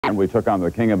man, we took on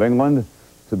the King of England,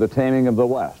 to the taming of the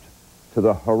West, to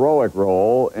the heroic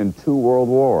role in 2 world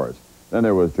wars. Then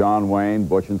there was John Wayne,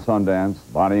 Butch and Sundance,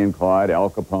 Bonnie and Clyde, Al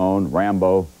Capone,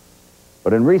 Rambo.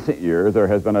 But in recent years, there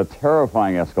has been a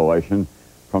terrifying escalation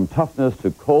from toughness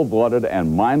to cold-blooded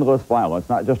and mindless violence,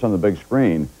 not just on the big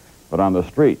screen, but on the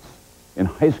streets, in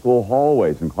high school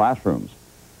hallways and classrooms.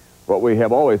 What we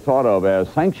have always thought of as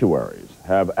sanctuaries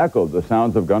have echoed the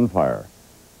sounds of gunfire,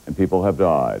 and people have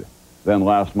died. Then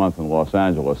last month in Los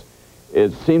Angeles,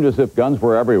 it seemed as if guns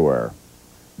were everywhere.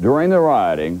 During the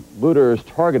rioting, looters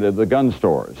targeted the gun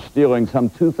stores, stealing some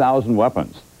 2,000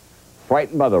 weapons.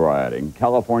 Frightened by the rioting,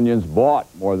 Californians bought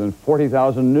more than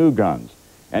 40,000 new guns.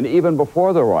 And even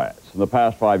before the riots, in the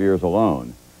past 5 years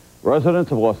alone,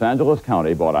 residents of Los Angeles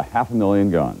County bought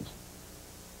 500,000 guns.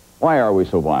 Why are we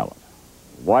so violent?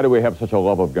 Why do we have such a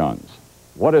love of guns?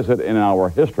 What is it in our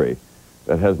history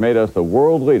that has made us the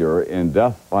world leader in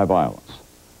death by violence?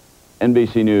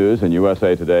 NBC News and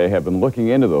USA Today have been looking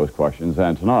into those questions,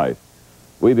 and tonight,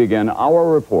 we begin our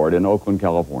report in Oakland,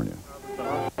 California.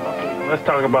 Let's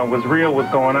talk about what's real,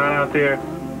 what's going on out there.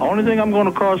 Only thing I'm going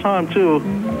to cause harm to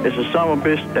is a son of a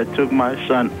bitch that took my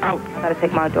son out. I gotta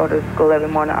take my daughter to school every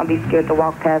morning. I'll be scared to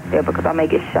walk past there because I may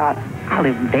get shot. I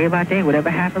live day by day. Whatever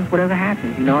happens, you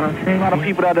know what I'm saying? A lot of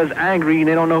people that is angry and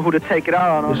they don't know who to take it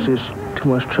out on. It's just too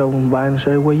much trouble and violence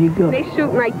everywhere you go. They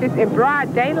shooting like this in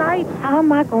broad daylight. How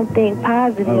am I gonna think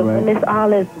positive when there's all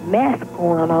this mess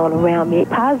going on around me?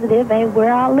 Positive ain't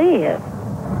where I live.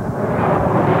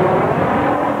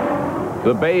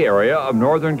 The Bay Area of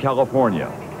Northern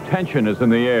California. Tension is in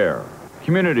the air.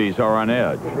 Communities are on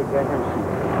edge.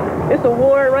 It's a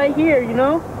war right here, you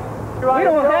know? We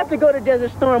don't have to go to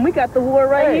Desert Storm. We got the war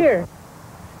right here.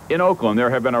 In Oakland, there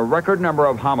have been a record number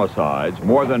of homicides,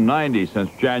 more than 90 since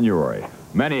January.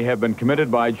 Many have been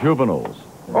committed by juveniles.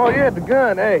 Oh, yeah, the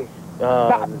gun, hey.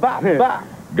 Bop, bop, bop.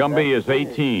 Gumby is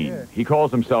 18. He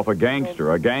calls himself a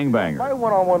gangster, a gangbanger. Fight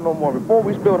one-on-one no more. Before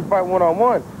we used to be able to fight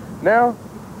one-on-one. Now,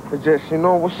 it's just, you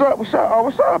know, what's up, oh,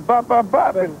 what's up, bop, bop,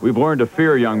 bop. We've learned to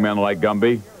fear young men like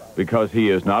Gumby because he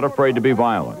is not afraid to be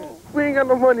violent. We ain't got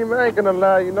no money, man, I ain't gonna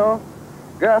lie, you know.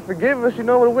 God forgive us, you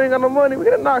know, but we ain't got no money. We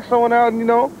gonna knock someone out, you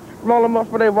know, roll them up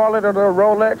for their wallet or their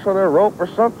Rolex or their rope or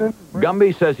something.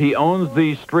 Gumby says he owns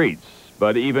these streets,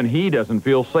 but even he doesn't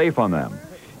feel safe on them.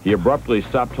 He abruptly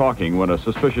stopped talking when a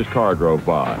suspicious car drove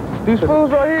by. These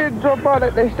fools right here drove by,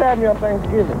 they stabbed me on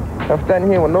Thanksgiving. I'm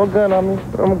standing here with no gun on me,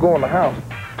 but I'm gonna go in the house.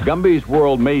 Gumby's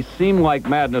world may seem like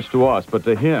madness to us, but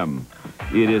to him,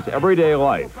 it is everyday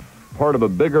life, part of a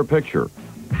bigger picture.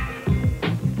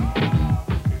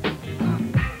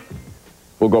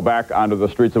 We'll go back onto the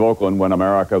streets of Oakland when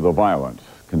America the Violent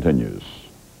continues.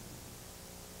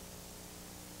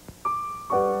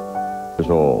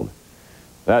 Years old.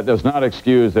 That does not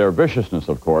excuse their viciousness,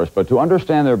 of course, but to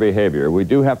understand their behavior, we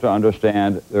do have to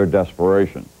understand their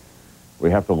desperation.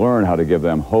 We have to learn how to give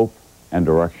them hope and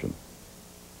direction.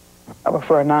 I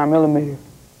prefer a 9mm.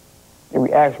 It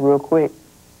reacts real quick.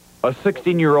 A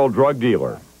 16-year-old drug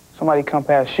dealer. Somebody come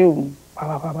past shooting.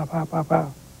 Pow, pow, pow, pow, pow,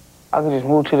 pow. I could just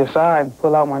move to the side and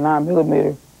pull out my 9mm. Boom,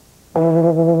 boom, boom,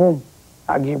 boom, boom, boom.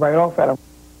 I get right off at him.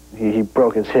 He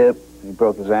broke his hip, he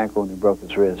broke his ankle, and he broke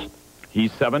his wrist.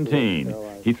 He's 17.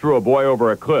 He threw a boy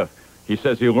over a cliff. He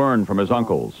says he learned from his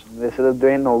uncles. They said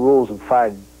there ain't no rules in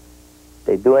fighting.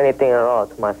 They do anything at all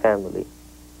to my family,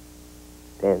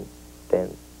 then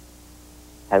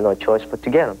I have no choice but to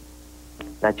get them.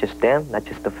 Not just them, not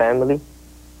just the family,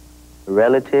 the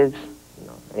relatives, you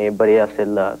know, anybody else they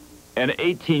love. An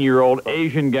 18-year-old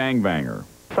Asian gangbanger.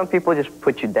 Some people just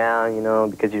put you down, you know,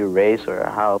 because of your race or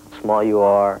how small you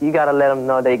are. You gotta let them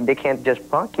know they can't just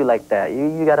punk you like that.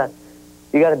 You gotta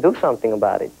do something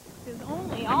about it.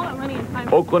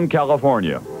 Oakland,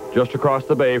 California, just across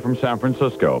the bay from San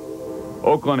Francisco.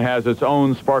 Oakland has its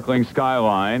own sparkling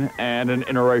skyline and an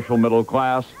interracial middle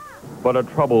class, but a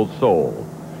troubled soul.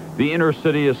 The inner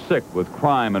city is sick with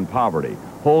crime and poverty.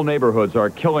 Whole neighborhoods are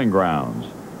killing grounds.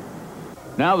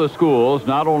 Now the schools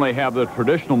not only have the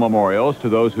traditional memorials to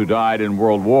those who died in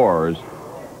world wars,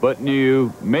 but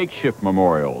new makeshift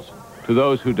memorials to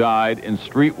those who died in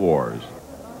street wars.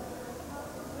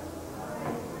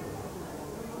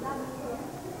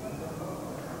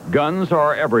 Guns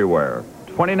are everywhere.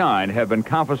 29 have been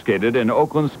confiscated in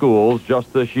Oakland schools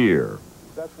just this year.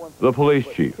 The police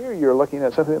chief. Here you're looking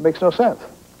at something that makes no sense.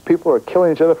 People are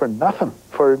killing each other for nothing,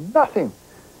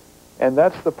 And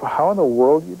that's how in the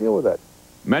world you deal with that?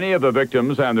 Many of the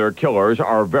victims and their killers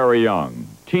are very young,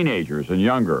 teenagers and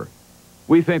younger.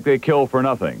 We think they kill for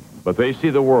nothing, but they see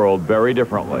the world very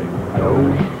differently.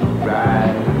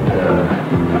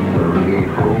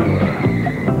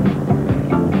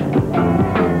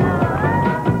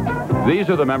 These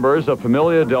are the members of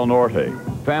Familia del Norte,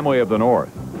 Family of the North,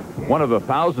 one of the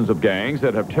thousands of gangs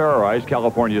that have terrorized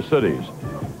California cities.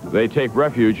 They take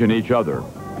refuge in each other.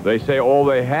 They say all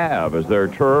they have is their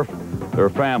turf, their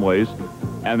families,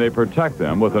 and they protect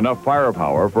them with enough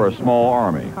firepower for a small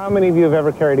army. How many of you have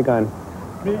ever carried a gun?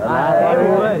 All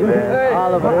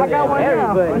of us. I got one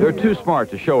now. They're too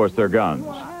smart to show us their guns.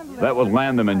 That would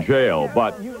land them in jail,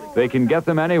 but they can get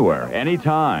them anywhere,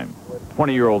 anytime.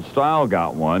 20-year-old Style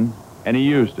got one, and he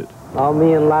used it. All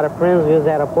me and a lot of friends, we was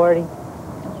at a party,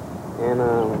 and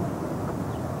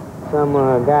some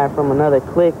guy from another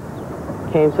clique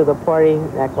came to the party,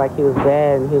 act like he was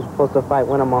bad, and he was supposed to fight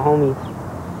one of my homies.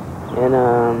 And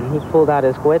he pulled out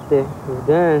his cuete, his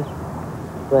gun,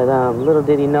 but little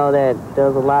did he know that there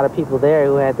was a lot of people there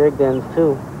who had their guns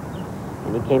too,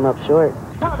 and he came up short.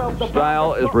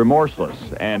 Style is remorseless,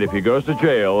 and if he goes to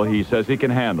jail, he says he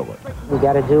can handle it. You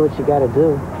gotta do what you gotta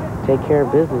do. Take care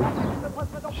of business.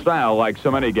 Style, like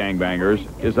so many gangbangers,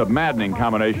 is a maddening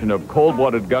combination of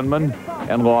cold-blooded gunman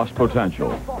and lost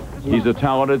potential. He's a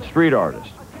talented street artist.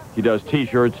 He does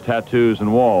T-shirts, tattoos,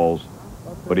 and walls,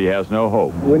 but he has no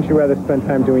hope. Wouldn't you rather spend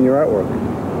time doing your artwork?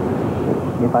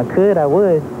 If I could, I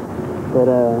would. But,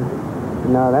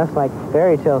 no, that's like a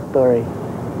fairy tale story.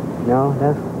 No,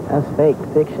 that's fake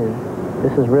fiction.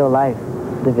 This is real life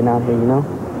living out here, you know?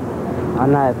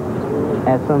 I'm not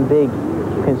at some big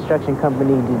construction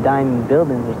company designing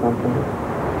buildings or something.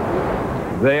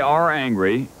 They are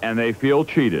angry, and they feel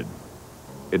cheated.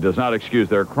 It does not excuse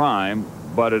their crime,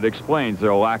 but it explains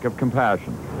their lack of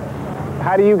compassion.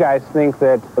 How do you guys think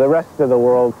that the rest of the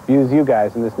world views you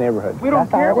guys in this neighborhood? We don't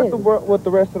care what the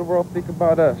rest of the world think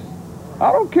about us.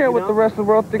 I don't care what the rest of the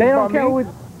world think about me. They don't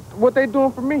care what they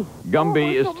doing for me.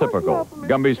 Gumby is typical.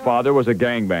 Gumby's father was a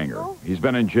gangbanger. He's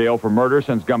been in jail for murder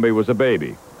since Gumby was a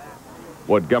baby.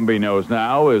 What Gumby knows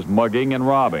now is mugging and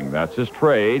robbing. That's his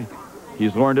trade.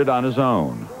 He's learned it on his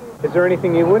own. Is there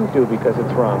anything you wouldn't do because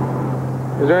it's wrong?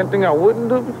 Is there anything I wouldn't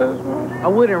do because it's wrong? I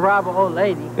wouldn't rob an old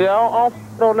lady. Yeah, I'll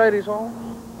throw ladies home.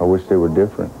 I wish they were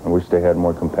different. I wish they had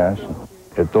more compassion.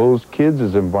 If those kids'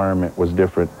 environment was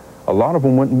different, a lot of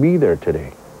them wouldn't be there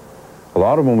today. A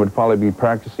lot of them would probably be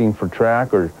practicing for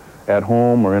track or at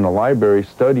home or in a library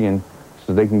studying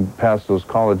so they can pass those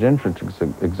college entrance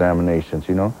examinations,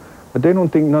 you know? But they don't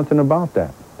think nothing about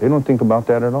that. They don't think about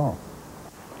that at all.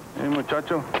 Hey,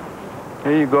 muchacho,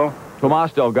 here you go.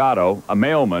 Tomas Delgado, a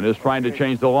mailman, is trying to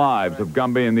change the lives of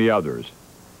Gumby and the others.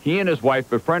 He and his wife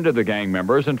befriended the gang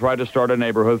members and tried to start a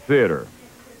neighborhood theater.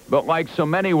 But like so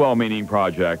many well-meaning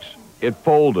projects, it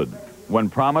folded when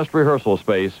promised rehearsal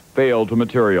space failed to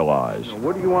materialize.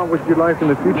 What do you want with your life in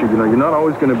the future? You know, you're not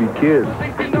always going to be kids.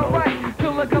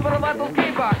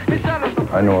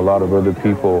 I know a lot of other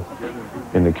people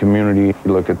in the community.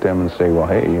 You look at them and say, well,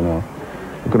 hey, you know,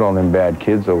 look at all them bad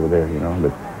kids over there, you know,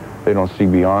 but they don't see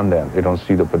beyond that. They don't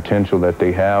see the potential that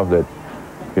they have, that,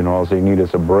 you know, all they need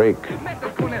is a break.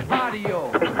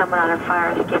 There's someone on a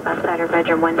fire escape outside her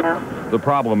bedroom window. The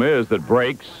problem is that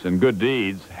breaks and good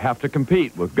deeds have to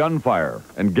compete with gunfire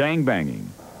and gangbanging.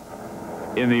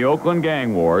 In the Oakland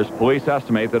gang wars, police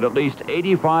estimate that at least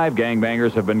 85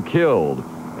 gangbangers have been killed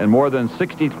and more than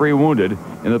 63 wounded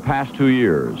in the past 2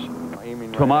 years.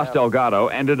 Tomas Delgado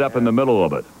ended up in the middle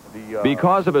of it.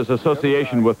 Because of his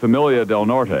association with Familia del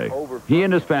Norte, he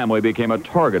and his family became a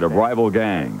target of rival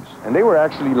gangs. And they were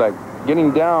actually like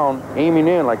getting down, aiming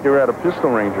in like they were at a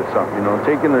pistol range or something, you know,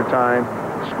 taking their time,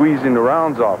 squeezing the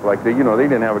rounds off like they, you know, they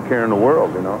didn't have a care in the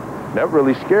world, you know. That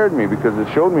really scared me because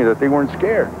it showed me that they weren't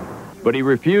scared. But he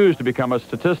refused to become a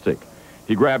statistic.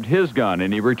 He grabbed his gun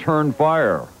and he returned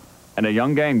fire, and a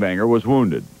young gangbanger was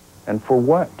wounded. And for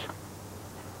what?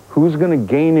 Who's going to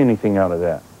gain anything out of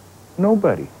that?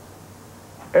 Nobody.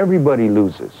 Everybody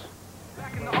loses.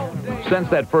 Since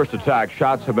that first attack,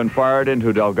 shots have been fired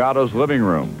into Delgado's living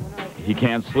room. He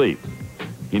can't sleep.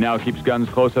 He now keeps guns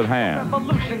close at hand.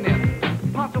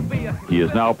 He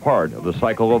is now part of the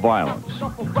cycle of violence.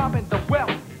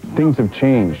 Things have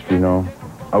changed, you know.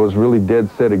 I was really dead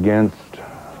set against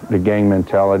the gang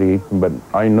mentality, but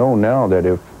I know now that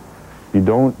if you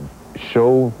don't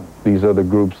show these other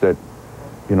groups that,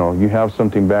 you know, you have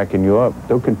something backing you up,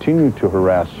 they'll continue to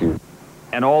harass you.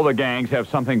 And all the gangs have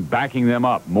something backing them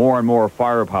up, more and more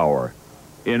firepower.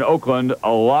 In Oakland,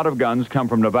 a lot of guns come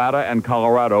from Nevada and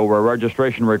Colorado, where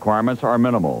registration requirements are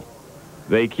minimal.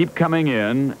 They keep coming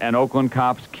in, and Oakland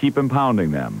cops keep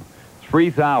impounding them.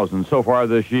 3,000 so far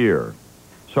this year.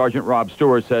 Sergeant Rob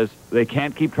Stewart says they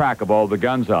can't keep track of all the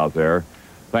guns out there,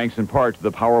 thanks in part to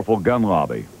the powerful gun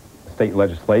lobby. State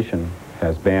legislation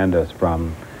has banned us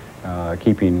from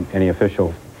keeping any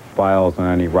official files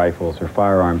on any rifles or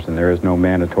firearms, and there is no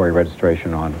mandatory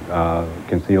registration on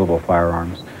concealable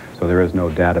firearms. So there is no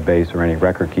database or any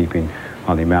record keeping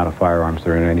on the amount of firearms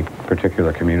that are in any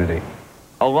particular community.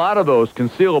 A lot of those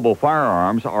concealable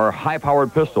firearms are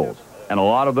high-powered pistols, and a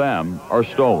lot of them are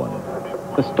stolen.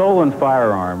 The stolen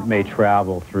firearm may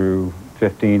travel through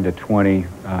 15 to 20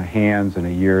 hands in a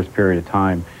year's period of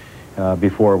time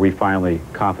before we finally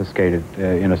confiscate it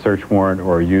in a search warrant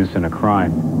or used in a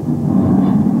crime.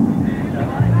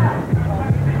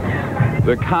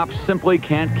 The cops simply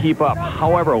can't keep up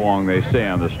however long they stay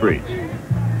on the streets.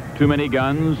 Too many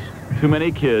guns, too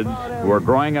many kids who are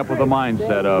growing up with a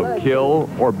mindset of kill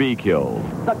or be killed.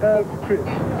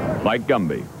 Like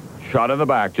Gumby, shot in the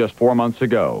back just 4 months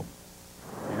ago.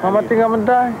 Mom, I think I'm gonna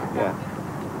die? Yeah.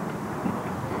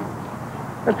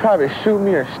 They'll probably shoot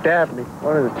me or stab me.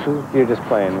 One of the two. You're just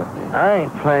playing with me. I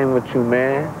ain't playing with you,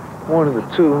 man. One of the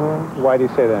two, huh? Why do you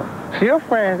say that? See, your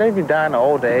friends, they be dying of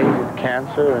old age with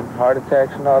cancer and heart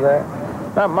attacks and all that.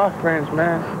 Not my friends,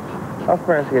 man. My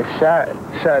friends get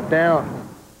shot down.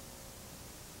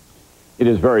 It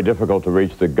is very difficult to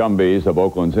reach the Gumbys of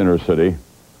Oakland's inner city.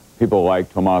 People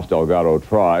like Tomas Delgado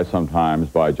try sometimes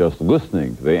by just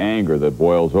listening to the anger that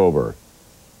boils over.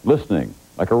 Listening,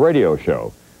 like a radio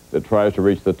show that tries to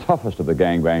reach the toughest of the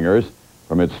gangbangers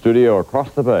from its studio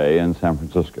across the bay in San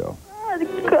Francisco.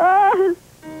 God,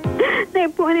 they're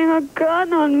pointing a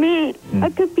gun on me. I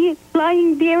could be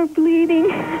lying there bleeding.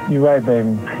 You right, baby.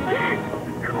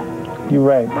 You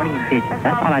right. Money and bitches.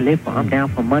 That's all I live for. I'm down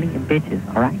for money and bitches,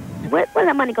 all right? What's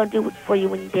that money gonna do for you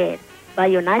when you're dead? Buy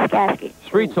you a nice casket.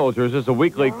 Street Soldiers is a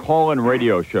weekly call-in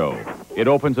radio show. It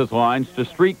opens its lines to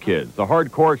street kids, the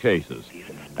hardcore cases,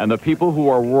 and the people who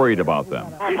are worried about them.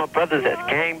 My brothers that's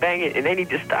gangbanging, and they need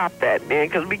to stop that, man,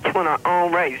 because we killing our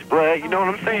own race, bro. You know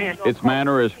what I'm saying? Its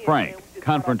manner is frank,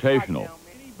 confrontational.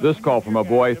 This call from a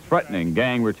boy threatening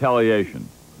gang retaliation.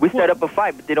 We set up a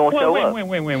fight, but they don't show up.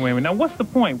 Wait. Now, what's the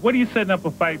point? What are you setting up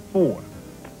a fight for?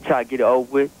 Try to get it over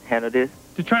with, handle this.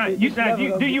 To try,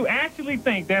 do you actually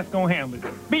think that's going to handle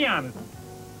it? Be honest.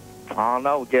 I don't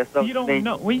know. Guess so. You don't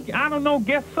know. I don't know.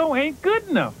 Guess so ain't good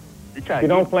enough. If you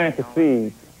don't plant the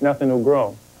seeds, nothing will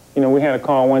grow. You know, we had a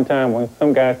call one time when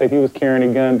some guy said he was carrying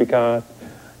a gun because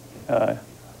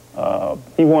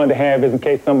he wanted to have it in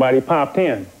case somebody popped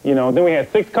in. You know, then we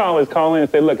had 6 callers call in and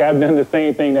say, look, I've done the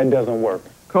same thing, that doesn't work.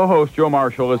 Co-host Joe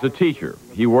Marshall is a teacher.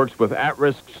 He works with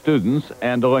at-risk students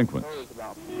and delinquents.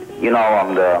 You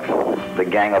know, the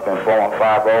gang up in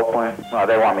 415 Oakland, well,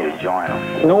 they want me to join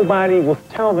them. Nobody will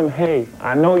tell them, hey,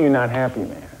 I know you're not happy,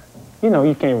 man. You know,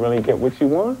 you can't really get what you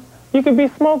want. You could be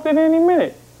smoked at any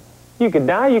minute. You could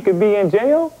die, you could be in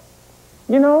jail,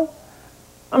 you know?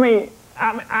 I mean,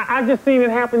 I've just seen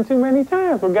it happen too many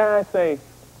times where guys say,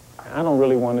 I don't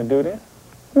really want to do this.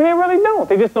 I mean, they really don't.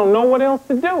 They just don't know what else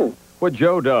to do. What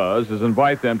Joe does is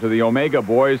invite them to the Omega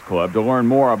Boys Club to learn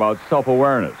more about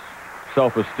self-awareness,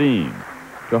 self-esteem,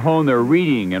 to hone their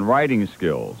reading and writing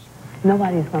skills.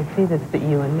 Nobody's going to see this but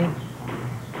you and me,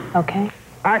 okay?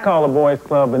 I call the Boys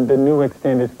Club the new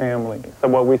extended family. So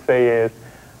what we say is,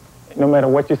 no matter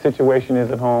what your situation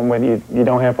is at home, whether you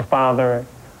don't have a father,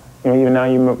 you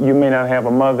may not have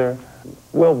a mother,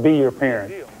 we'll be your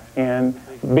parent. And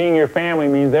being your family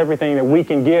means everything that we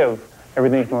can give,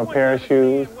 everything from a pair of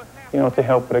shoes, you know, to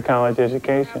help with a college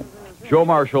education. Joe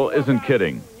Marshall isn't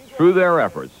kidding. Through their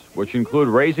efforts, which include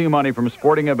raising money from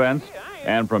sporting events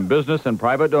and from business and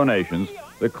private donations,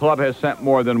 the club has sent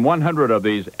more than 100 of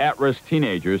these at-risk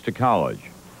teenagers to college.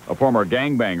 A former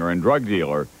gangbanger and drug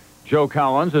dealer, Joe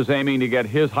Collins is aiming to get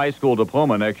his high school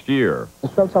diploma next year.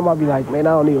 Sometimes I'll be like, man, I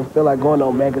don't even feel like going to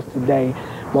Omegas today.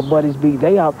 My buddies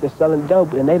they out there selling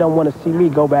dope, and they don't want to see me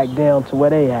go back down to where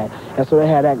they at. And so they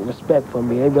had that respect for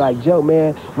me. They be like, Joe,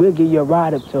 man, we'll give you a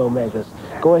ride up to Omegas.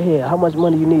 Go ahead. How much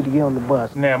money you need to get on the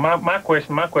bus? Now, my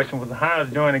question was, how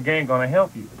is joining the gang going to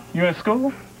help you? You in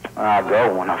school? I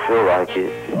go when I feel like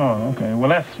it. Oh, okay.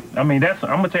 Well, I'm going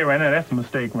to tell you right now, that's a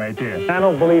mistake right there. I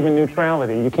don't believe in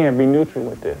neutrality. You can't be neutral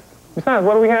with this. Besides,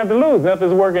 what do we have to lose?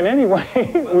 Nothing's working anyway.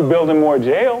 We're building more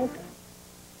jails.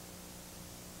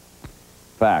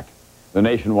 Fact, the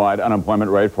nationwide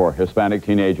unemployment rate for Hispanic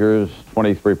teenagers,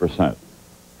 23%.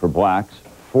 For blacks,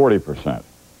 40%.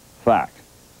 Fact,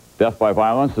 death by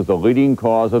violence is the leading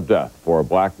cause of death for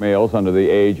black males under the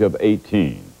age of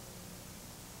 18.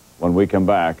 When we come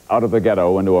back, out of the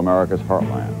ghetto into America's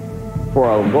heartland, for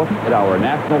a look at our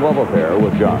national love affair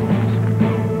with guns.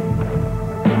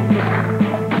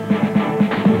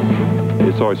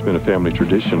 It's always been a family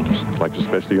tradition, like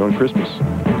especially on Christmas.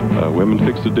 Women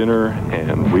fix the dinner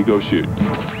and we go shoot.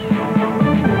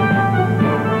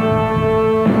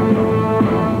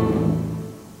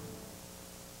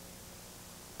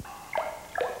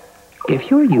 If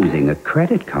you're using a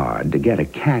credit card to get a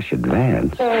cash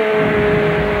advance,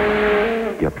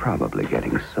 you're probably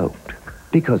getting soaked.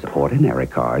 Because ordinary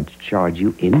cards charge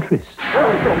you interest.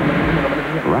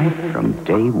 Right from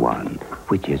day one.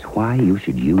 Which is why you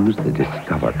should use the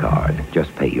Discover card.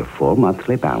 Just pay your full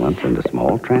monthly balance and a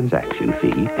small transaction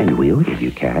fee, and we'll give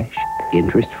you cash,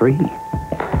 interest-free.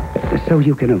 So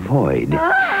you can avoid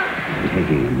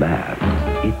taking a bath.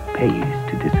 It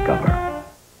pays to Discover.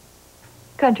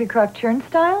 Country crock churn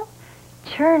style?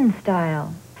 Churn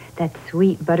style. That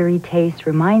sweet, buttery taste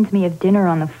reminds me of dinner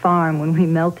on the farm when we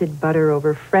melted butter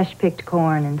over fresh-picked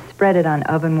corn and spread it on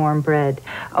oven-warm bread.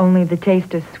 Only the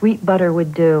taste of sweet butter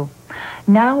would do.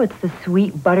 Now it's the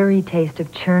sweet, buttery taste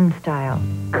of churn style.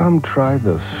 Come try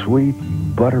the sweet,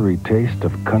 buttery taste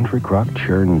of Country Crock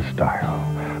Churn Style.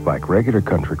 Like regular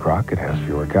Country Crock, it has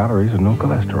fewer calories and no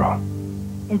cholesterol.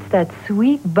 It's that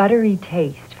sweet, buttery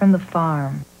taste from the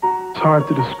farm. It's hard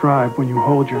to describe when you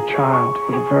hold your child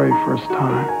for the very first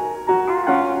time.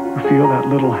 You feel that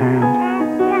little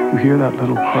hand. You hear that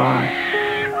little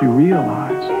cry. You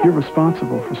realize you're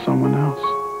responsible for someone else.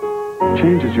 It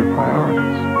changes your priorities.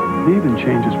 It even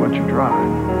changes what you drive.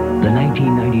 The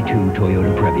 1992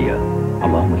 Toyota Previa,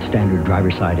 along with standard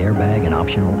driver's side airbag and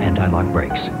optional anti-lock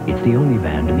brakes. It's the only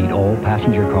van to meet all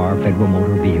passenger car Federal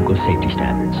Motor Vehicle safety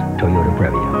standards. Toyota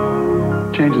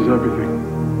Previa. Changes everything.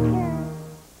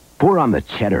 Pour on the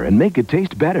cheddar and make it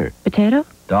taste better. Potato?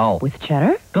 Dull. With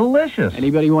cheddar? Delicious.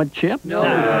 Anybody want chips? No.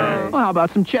 Well, how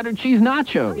about some cheddar cheese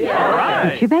nachos? Yeah,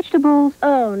 With your vegetables?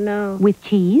 Oh, no. With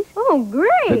cheese? Oh,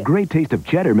 great. The great taste of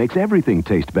cheddar makes everything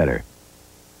taste better.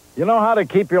 You know how to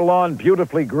keep your lawn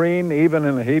beautifully green even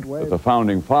in a heat wave? That the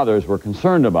founding fathers were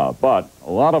concerned about, but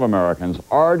a lot of Americans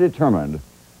are determined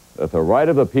that the right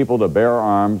of the people to bear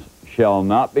arms shall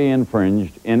not be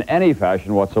infringed in any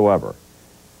fashion whatsoever.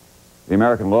 The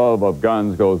American love of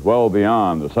guns goes well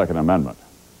beyond the Second Amendment.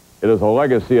 It is a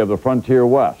legacy of the frontier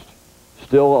West,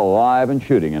 still alive and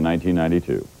shooting in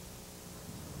 1992.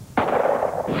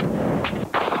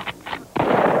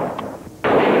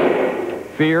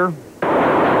 Fear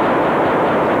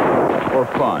or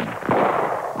fun?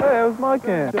 Hey, that was my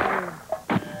can.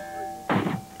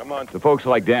 Come on. To folks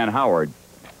like Dan Howard,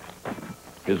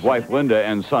 his wife Linda,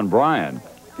 and son Brian,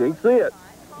 Can't see it.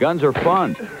 guns are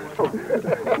fun.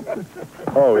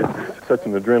 Oh, it's such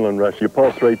an adrenaline rush. Your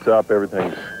pulse rate's up,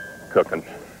 everything's cooking.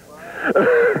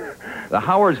 The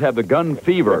Howards have the gun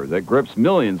fever that grips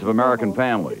millions of American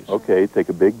families. Okay, take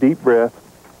a big deep breath,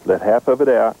 let half of it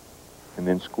out, and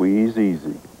then squeeze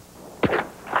easy.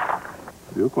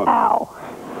 Ow.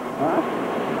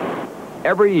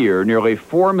 Every year, nearly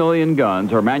 4 million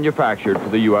guns are manufactured for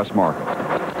the U.S. market.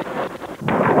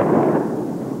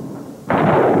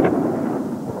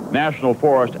 National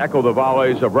forests echo the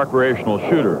volleys of recreational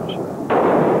shooters.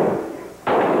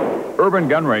 Urban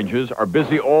gun ranges are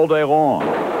busy all day long.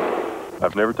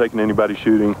 I've never taken anybody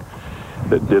shooting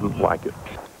that didn't like it.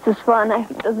 This is fun.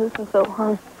 This is so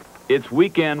fun. It's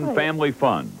weekend family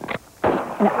fun. In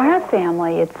our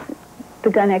family, the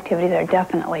gun activities are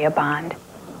definitely a bond.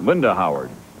 Linda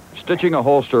Howard, stitching a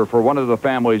holster for one of the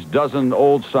family's dozen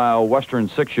old-style Western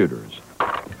six-shooters.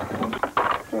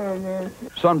 Oh, man.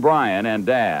 Son Brian and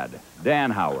Dad,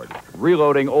 Dan Howard,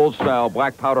 reloading old-style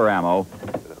black powder ammo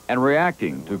and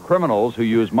reacting to criminals who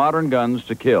use modern guns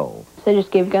to kill. They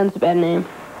just gave guns a bad name.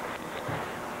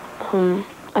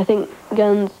 I think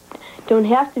guns don't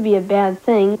have to be a bad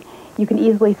thing. You can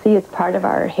easily see it's part of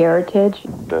our heritage.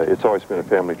 It's always been a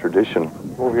family tradition.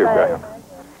 Over here, Grandpa.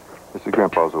 This is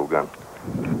Grandpa's old gun.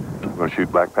 We're going to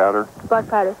shoot black powder. Black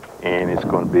powder. And it's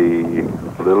going to be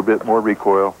a little bit more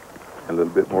recoil, a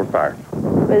little bit more fire.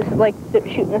 But it's like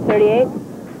shooting a 38?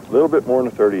 A little bit more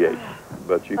than a 38,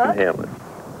 but you can handle it.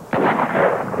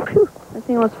 Whew, that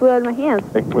thing almost flew out of my hands.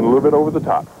 Went a little bit over the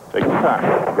top. Take your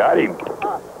time. Got him.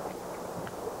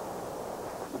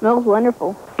 Smells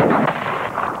wonderful.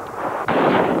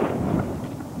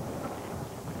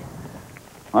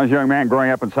 When I was a young man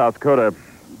growing up in South Dakota,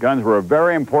 guns were a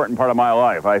very important part of my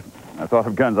life. I thought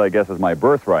of guns, I guess, as my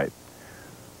birthright.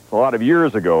 A lot of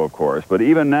years ago, of course, but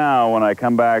even now, when I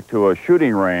come back to a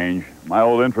shooting range, my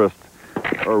old interests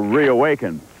are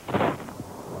reawakened.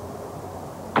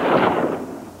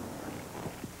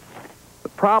 The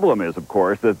problem is, of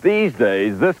course, that these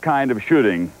days, this kind of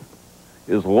shooting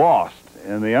is lost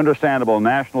in the understandable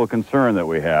national concern that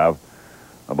we have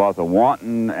about the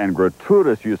wanton and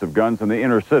gratuitous use of guns in the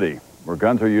inner city, where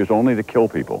guns are used only to kill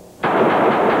people.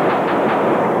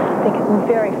 I think it's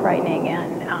very frightening,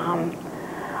 and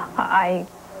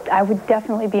I would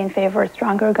definitely be in favor of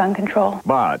stronger gun control.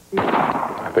 But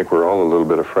I think we're all a little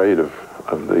bit afraid of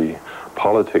the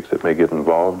politics that may get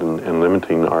involved in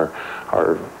limiting our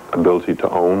ability to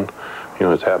own. You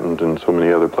know, it's happened in so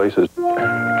many other places.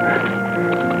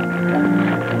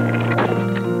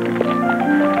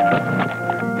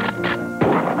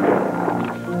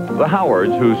 The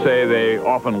Howards, who say they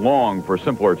often long for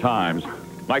simpler times,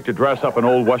 like to dress up in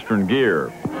old Western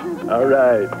gear. All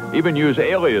right. Even use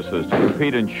aliases to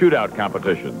compete in shootout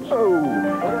competitions.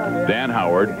 Dan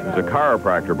Howard, who's a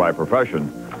chiropractor by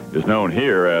profession, is known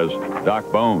here as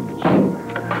Doc Bones.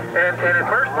 And in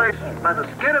first place, by the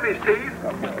skin of his teeth,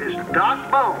 is Doc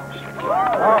Bones.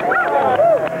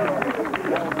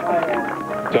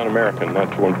 It's un-American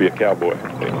not to want to be a cowboy.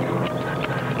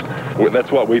 Well, that's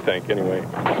what we think, anyway.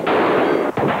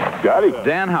 Got it.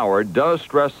 Dan Howard does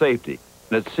stress safety.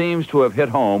 It seems to have hit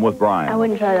home with Brian. I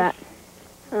wouldn't try that.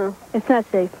 Oh, it's not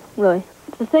safe, really.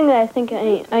 The thing that I think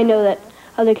I know that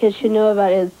other kids should know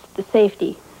about is the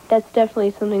safety. That's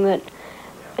definitely something that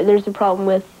there's a problem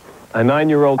with. A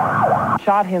 9-year-old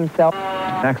shot himself.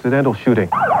 accidental shooting.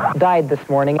 Died this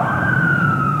morning.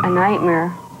 A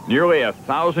nightmare. Nearly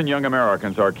 1,000 young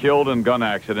Americans are killed in gun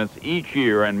accidents each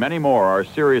year, and many more are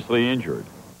seriously injured.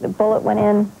 The bullet went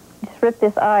in, just ripped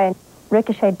his eye, and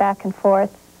ricocheted back and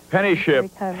forth. Penny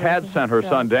Shipp had sent her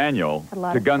son Daniel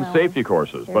to gun safety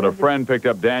courses, but a friend picked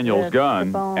up Daniel's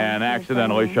gun and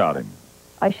accidentally shot him.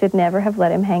 I should never have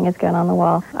let him hang his gun on the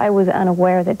wall. I was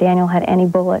unaware that Daniel had any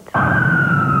bullets.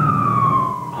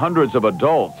 Hundreds of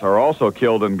adults are also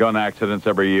killed in gun accidents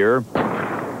every year.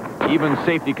 Even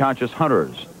safety-conscious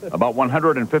hunters, about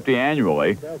 150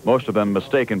 annually, most of them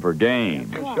mistaken for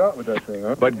game. Shot with that thing,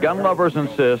 huh? But gun lovers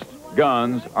insist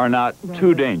guns are not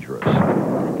too dangerous.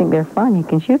 I think they're fun. You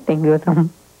can shoot things with them.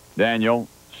 Daniel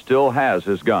still has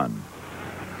his gun.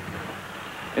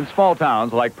 In small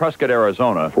towns like Prescott,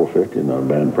 Arizona, 450, not a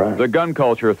bad price. the gun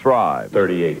culture thrives.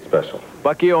 38 special.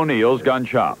 Bucky O'Neill's gun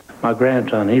shop. My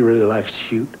grandson, he really likes to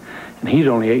shoot, and he's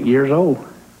only 8 years old.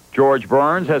 George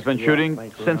Burns has been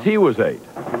shooting since he was 8.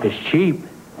 It's cheap.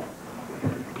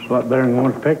 It's a lot better than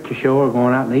going to the picture show or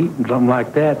going out and eating, something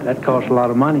like that. That costs a lot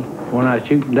of money. Going out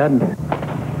shooting doesn't.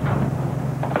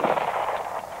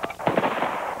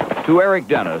 To Eric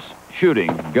Dennis,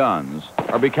 shooting guns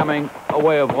are becoming a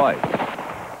way of life.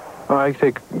 I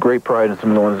take great pride in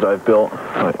some of the ones that I've built,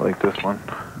 like this one.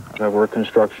 I work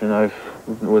construction. I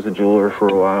was a jeweler for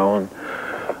a while, and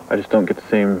I just don't get the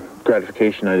same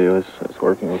gratification I do as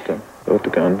working with the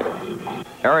guns.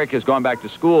 Eric has gone back to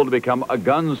school to become a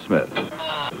gunsmith.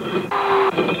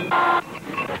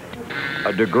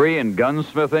 A degree in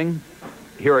gunsmithing?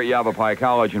 Here at Yavapai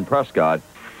College in Prescott,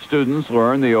 students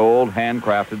learn the old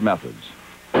handcrafted methods.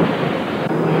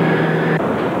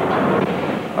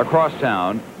 Across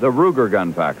town, the Ruger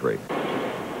Gun Factory.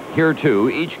 Here, too,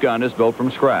 each gun is built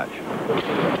from scratch.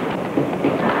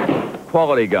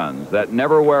 Quality guns that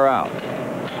never wear out.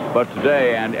 But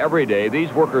today and every day,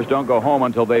 these workers don't go home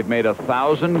until they've made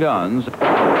 1,000 guns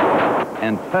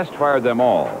and test-fired them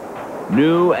all.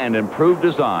 New and improved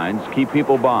designs keep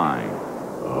people buying.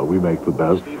 We make the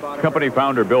best. Company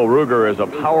founder Bill Ruger is a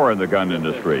power in the gun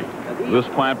industry. This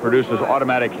plant produces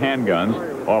automatic handguns,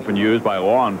 often used by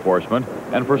law enforcement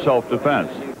and for self-defense.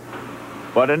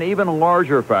 But an even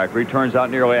larger factory turns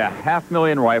out nearly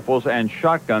 500,000 rifles and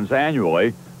shotguns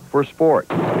annually for sport.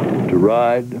 To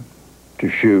ride, to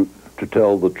shoot, to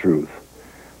tell the truth.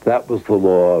 That was the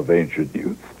law of ancient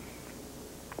youth.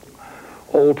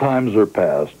 Old times are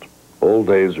past, old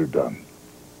days are done.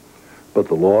 But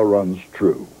the law runs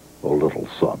true, O little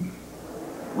son.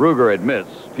 Ruger admits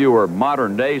fewer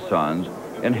modern-day sons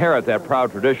inherit that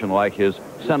proud tradition like his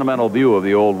sentimental view of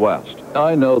the Old West.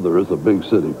 I know there is a big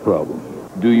city problem.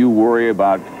 Do you worry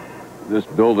about this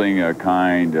building a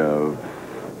kind of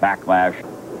backlash?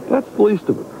 That's the least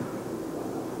of it.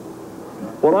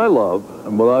 What I love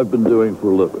and what I've been doing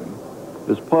for a living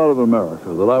is part of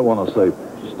America that I want to say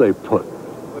stay put.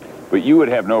 But you would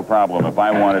have no problem if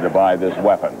I wanted to buy this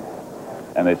weapon.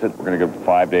 And they said, we're going to give a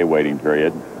 5-day waiting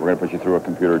period. We're going to put you through a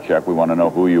computer check. We want to know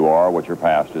who you are, what your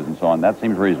past is, and so on. That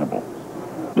seems reasonable.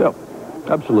 Yeah,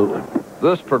 absolutely.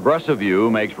 This progressive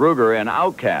view makes Ruger an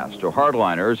outcast to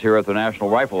hardliners here at the National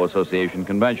Rifle Association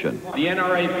convention. The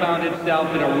NRA found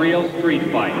itself in a real street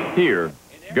fight. Here,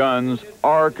 guns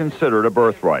are considered a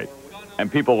birthright. And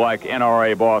people like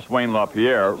NRA boss Wayne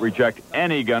LaPierre reject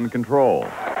any gun control.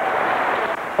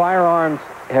 Firearms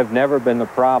have never been the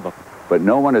problem. But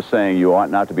no one is saying you ought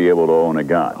not to be able to own a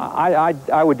gun.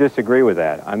 I would disagree with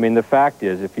that. I mean, the fact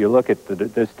is, if you look at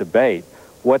this debate,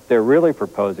 what they're really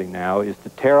proposing now is to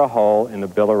tear a hole in the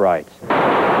Bill of Rights.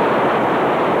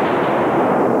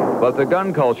 But the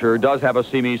gun culture does have a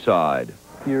seamy side.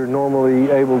 You're normally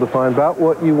able to find about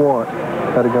what you want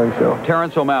at a gun show.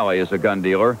 Terrence O'Malley is a gun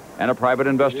dealer and a private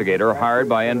investigator hired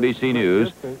by NBC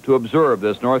News to observe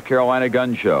this North Carolina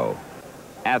gun show.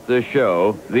 At this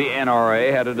show, the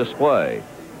NRA had a display.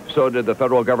 So did the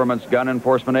federal government's gun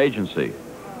enforcement agency.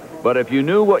 But if you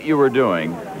knew what you were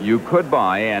doing, you could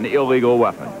buy an illegal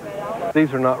weapon.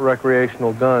 These are not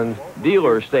recreational guns.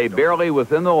 Dealers stay barely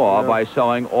within the law by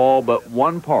selling all but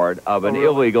one part of an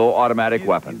illegal automatic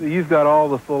weapon. You've got all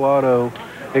the full auto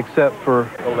except for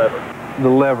the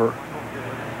lever.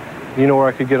 You know where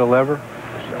I could get a lever?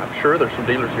 I'm sure there's some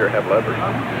dealers here that have levers.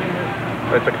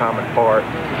 That's a common part.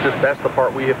 It's just that's the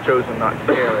part we have chosen not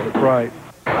to carry. Right.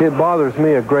 It bothers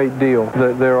me a great deal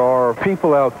that there are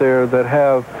people out there that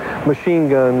have machine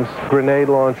guns, grenade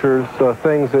launchers,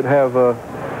 things that have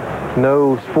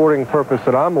no sporting purpose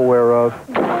that I'm aware of.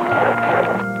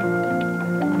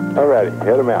 All righty,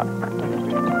 head them out.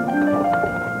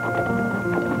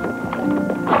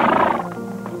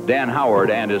 Dan Howard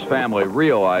and his family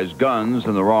realize guns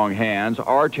in the wrong hands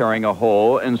are tearing a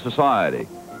hole in society.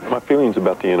 My feelings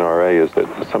about the NRA is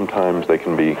that sometimes they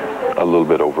can be a little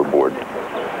bit overboard.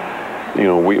 You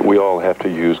know, we all have to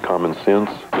use common sense.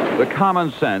 The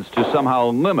common sense to somehow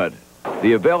limit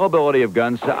the availability of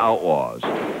guns to outlaws.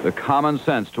 The common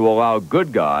sense to allow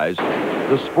good guys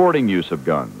the sporting use of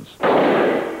guns.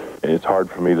 It's hard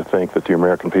for me to think that the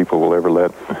American people will ever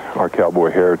let our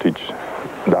cowboy heritage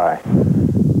die.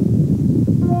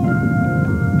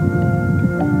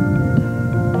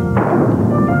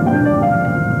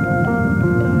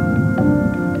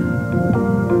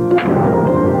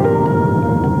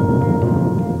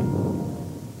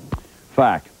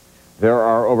 Fact, there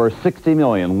are over 60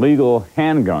 million legal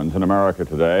handguns in America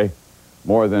today.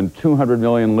 More than 200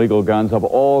 million legal guns of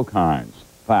all kinds.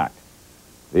 Fact,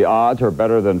 the odds are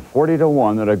better than 40 to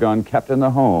 1 that a gun kept in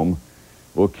the home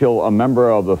will kill a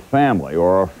member of the family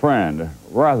or a friend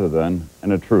rather than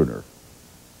an intruder.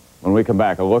 When we come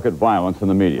back, a look at violence in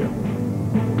the media.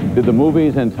 Did the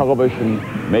movies and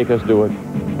television make us do it?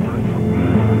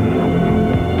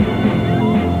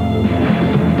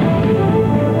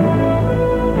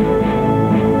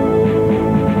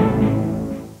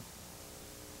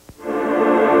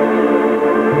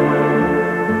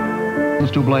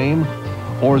 To blame,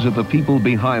 or is it the people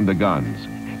behind the guns?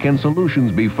 Can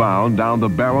solutions be found down the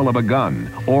barrel of a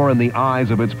gun or in the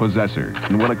eyes of its possessor?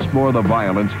 And we'll explore the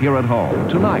violence here at home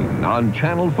tonight on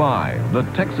Channel 5, the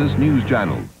Texas News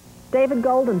Channel. David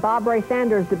Gold and Bob Ray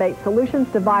Sanders debate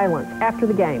solutions to violence after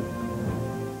the game.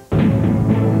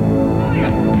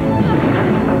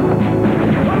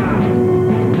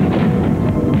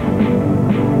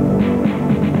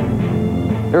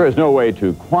 There is no way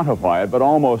to quantify it, but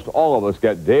almost all of us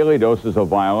get daily doses of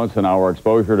violence in our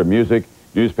exposure to music,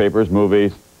 newspapers,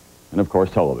 movies, and of course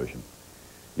television.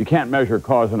 You can't measure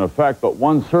cause and effect, but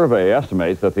one survey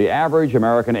estimates that the average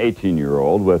American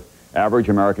 18-year-old with average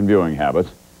American viewing habits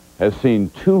has seen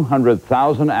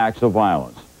 200,000 acts of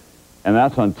violence, and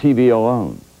that's on TV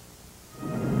alone.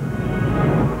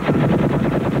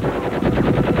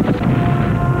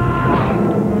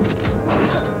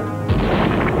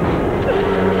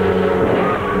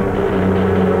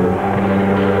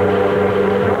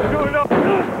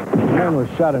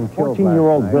 Shot and killed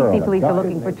 14-year-old girl. Police are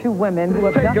looking for two women who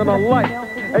have taken a life.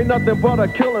 Ain't nothing but a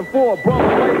killing for a brother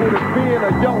labeled as being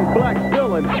a young black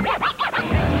villain.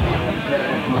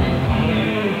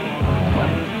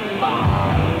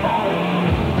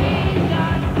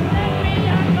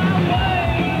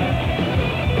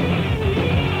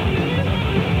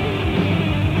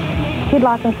 He'd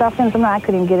lock himself in. Sometimes I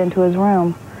couldn't even get into his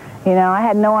room. You know, I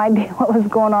had no idea what was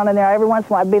going on in there. Every once in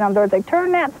a while I'd beat on the door and say,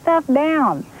 turn that stuff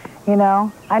down. You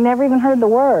know, I never even heard the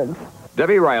words.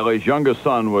 Debbie Riley's youngest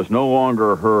son was no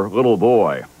longer her little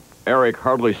boy. Eric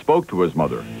hardly spoke to his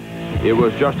mother. It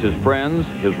was just his friends,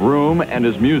 his room, and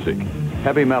his music.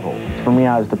 Heavy metal. For me,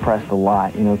 I was depressed a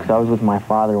lot, you know, because I was with my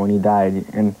father when he died.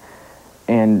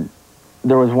 And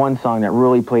there was one song that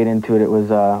really played into it. It was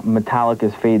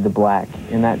Metallica's Fade to Black.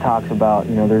 And that talks about,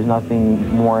 you know, there's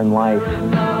nothing more in life.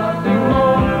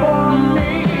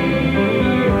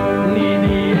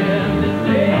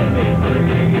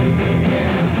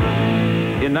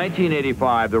 In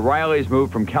 1985, the Rileys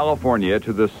moved from California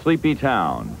to the sleepy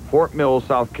town, Fort Mill,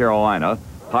 South Carolina,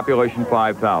 population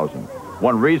 5,000.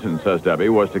 One reason, says Debbie,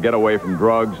 was to get away from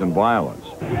drugs and violence.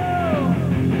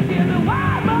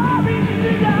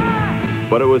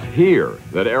 But it was here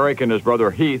that Eric and his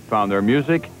brother Heath found their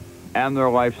music and their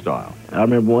lifestyle. I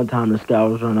remember one time this guy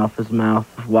was running off his mouth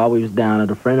while we was down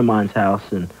at a friend of mine's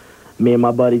house, and me and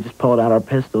my buddy just pulled out our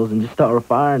pistols and just started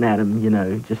firing at him, you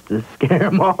know, just to scare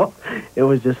him off. It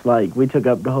was just like we took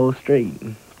up the whole street,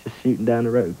 just shooting down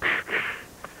the road.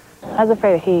 I was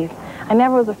afraid of Heath. I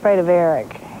never was afraid of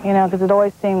Eric, you know, because it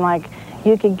always seemed like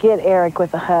you could get Eric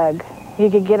with a hug.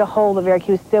 You could get a hold of Eric.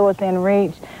 He was still within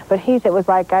reach. But Heath, it was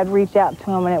like I'd reach out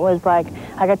to him, and it was like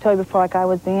I told you before, like I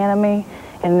was the enemy.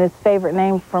 And his favorite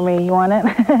name for me, you want it?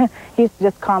 He used to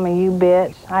just call me, you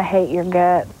bitch. I hate your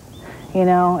guts, you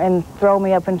know, and throw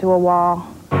me up into a wall.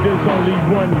 There's only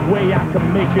one way I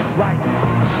can make it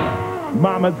right.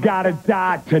 Mama's gotta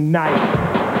die tonight.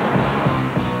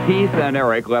 Heath and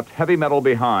Eric left heavy metal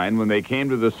behind when they came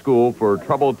to the school for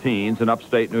troubled teens in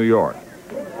upstate New York.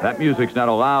 That music's not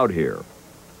allowed here.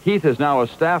 Heath is now a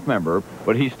staff member,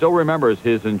 but he still remembers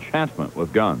his enchantment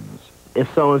with guns.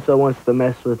 If so-and-so wants to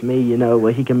mess with me, you know,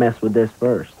 well, he can mess with this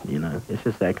first, you know. It's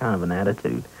just that kind of an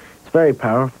attitude. It's very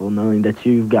powerful knowing that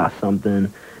you've got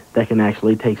something that can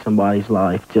actually take somebody's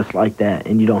life just like that,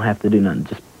 and you don't have to do nothing,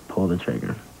 just pull the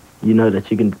trigger. You know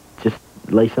that you can just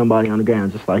lay somebody on the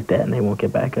ground just like that, and they won't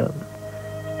get back up.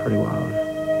 It's pretty wild.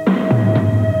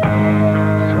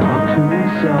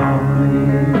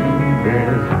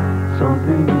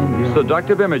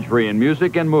 Seductive imagery in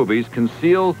music and movies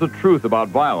conceals the truth about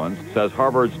violence, says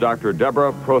Harvard's Dr.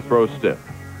 Deborah Prothrow-Stiff.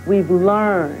 We've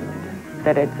learned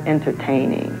that it's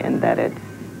entertaining and that it's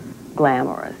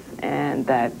glamorous and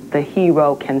that the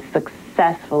hero can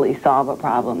successfully solve a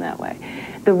problem that way.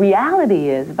 The reality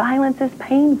is violence is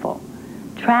painful,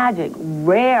 tragic.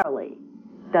 Rarely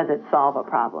does it solve a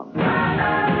problem.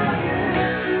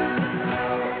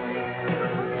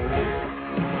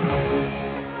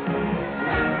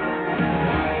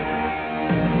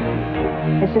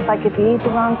 It's just like if you eat the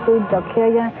wrong food, they'll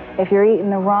kill you. If you're eating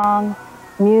the wrong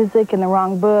music and the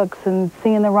wrong books and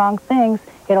seeing the wrong things,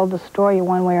 it'll destroy you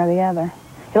one way or the other.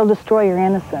 It'll destroy your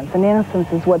innocence, and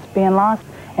innocence is what's being lost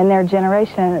in their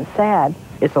generation, and it's sad.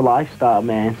 It's a lifestyle,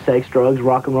 man. Sex, drugs,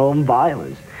 rock and roll, and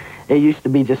violence. It used to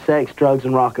be just sex, drugs,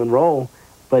 and rock and roll,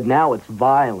 but now it's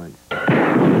violence.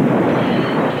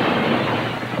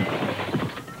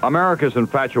 America's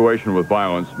infatuation with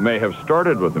violence may have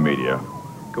started with the media.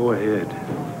 Go ahead.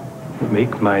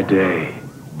 Make my day.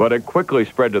 But it quickly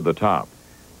spread to the top.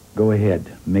 Go ahead.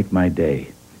 Make my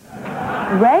day.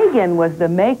 Reagan was the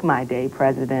make my day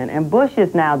president, and Bush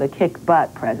is now the kick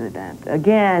butt president.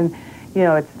 Again, you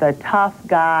know, it's the tough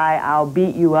guy, I'll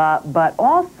beat you up, but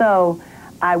also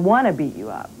I want to beat you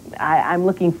up. I'm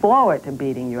looking forward to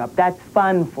beating you up. That's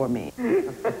fun for me.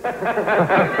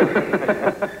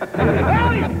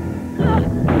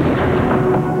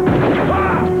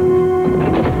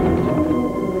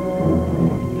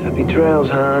 Happy trails,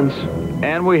 Hans.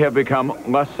 And we have become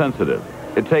less sensitive.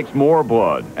 It takes more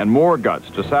blood and more guts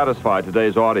to satisfy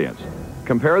today's audience.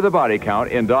 Compare the body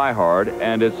count in Die Hard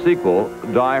and its sequel,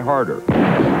 Die Harder.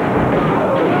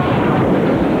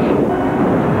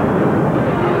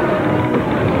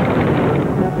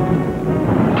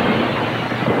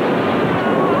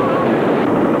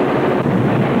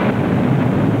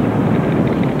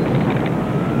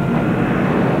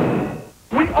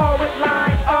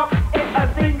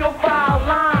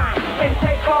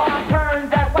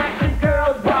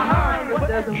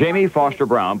 Jamie Foster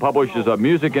Brown publishes a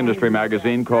music industry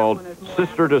magazine called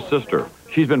Sister to Sister.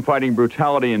 She's been fighting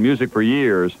brutality in music for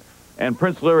years and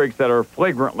prints lyrics that are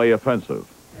flagrantly offensive.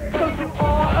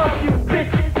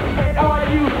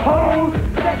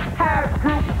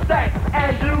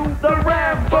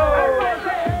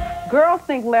 Girls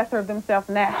think lesser of themselves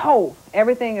than that hoe.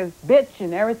 Everything is bitch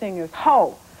and everything is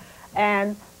hoe.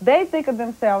 And they think of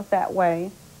themselves that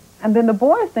way. And then the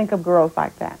boys think of girls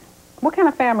like that. What kind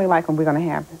of family like are we going to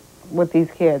have with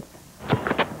these kids?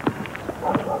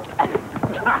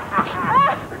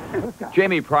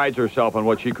 Jamie prides herself on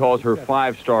what she calls her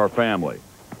five-star family.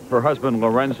 Her husband,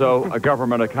 Lorenzo, a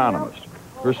government economist.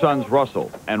 Her sons,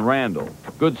 Russell and Randall,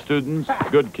 good students,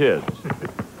 good kids.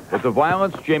 But the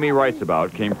violence Jamie writes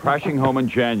about came crashing home in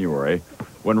January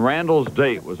when Randall's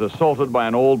date was assaulted by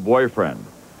an old boyfriend.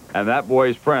 And that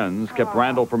boy's friends kept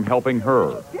Randall from helping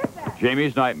her.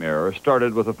 Jamie's nightmare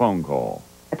started with a phone call.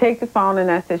 I take the phone and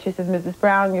I said, she says, Mrs.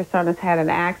 Brown, your son has had an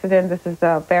accident. This is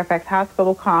the Fairfax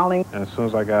Hospital calling. And as soon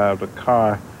as I got out of the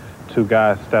car, two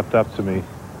guys stepped up to me.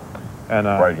 And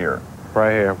right here?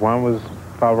 Right here. One was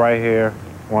about right here,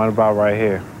 one about right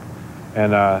here.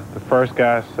 And the first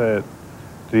guy said,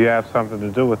 do you have something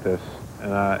to do with this?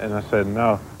 And I said,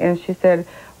 no. And she said,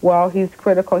 well, he's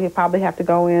critical. He'll probably have to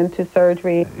go into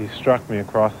surgery. He struck me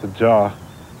across the jaw.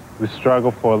 We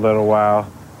struggled for a little while.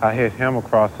 I hit him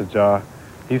across the jaw.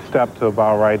 He stepped to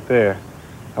about right there.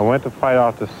 I went to fight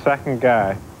off the second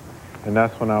guy, and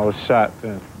that's when I was shot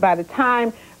then. By the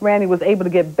time Randy was able to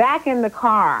get back in the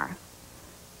car,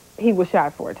 he was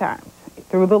shot 4 times.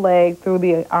 Through the leg, through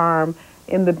the arm,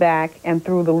 in the back, and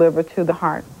through the liver to the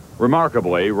heart.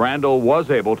 Remarkably, Randall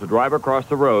was able to drive across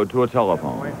the road to a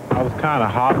telephone. I was kind of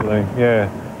hobbling, yeah,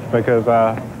 because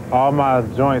all my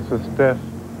joints were stiff.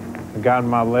 I got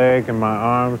my leg and my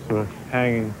arms were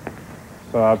hanging,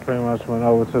 so I pretty much went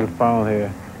over to the phone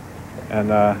here.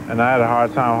 And I had a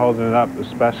hard time holding it up,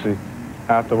 especially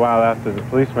after a while after the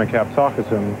policeman kept talking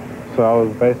to me. So I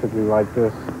was basically like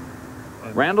this.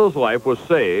 Randall's life was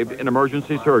saved in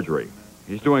emergency surgery.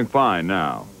 He's doing fine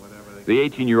now. The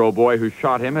 18-year-old boy who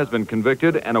shot him has been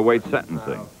convicted and awaits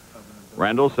sentencing.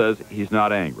 Randall says he's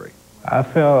not angry. I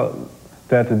feel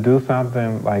that to do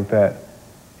something like that,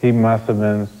 he must have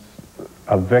been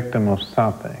a victim of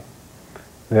something.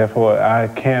 Therefore, I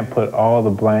can't put all the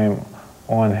blame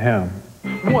on him.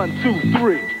 1, 2,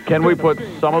 3. Can we put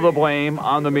some of the blame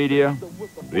on the media?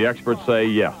 The experts say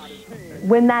yes.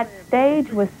 When that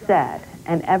stage was set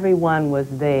and everyone was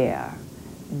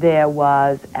there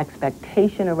was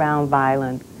expectation around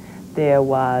violence. There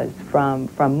was, from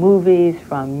movies,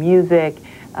 from music,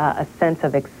 a sense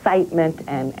of excitement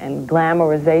and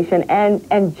glamorization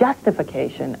and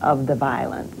justification of the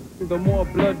violence. The more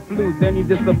blood flew, then he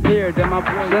disappeared.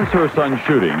 Since her son's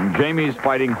shooting, Jamie's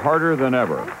fighting harder than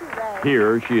ever.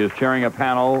 Here, she is chairing a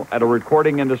panel at a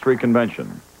recording industry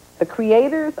convention. The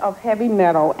creators of heavy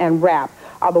metal and rap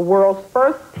are the world's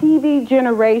first TV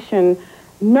generation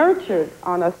nurtured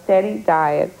on a steady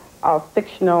diet of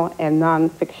fictional and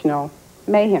non-fictional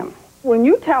mayhem. When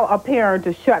you tell a parent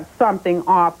to shut something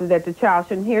off that the child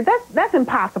shouldn't hear, that's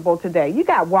impossible today. You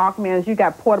got Walkmans, you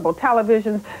got portable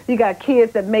televisions, you got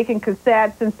kids that making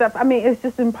cassettes and stuff. I mean, it's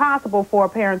just impossible for a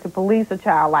parent to police a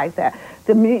child like that.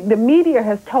 The media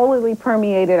has totally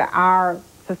permeated our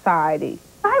society.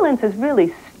 Violence is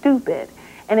really stupid,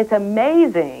 and it's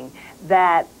amazing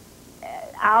that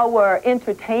our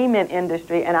entertainment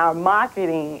industry and our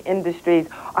marketing industries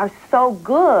are so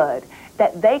good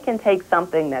that they can take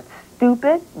something that's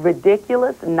stupid,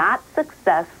 ridiculous, not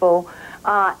successful,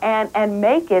 and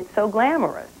make it so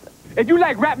glamorous. If you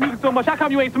like rap music so much, how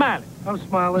come you ain't smiling? I'm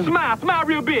smiling. Smile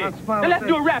real big. Now let's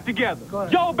do a rap together.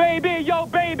 Yo, baby, yo,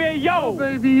 baby, yo. Yo,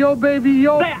 baby, yo, baby,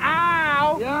 yo. Say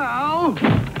ow. Yeah, ow.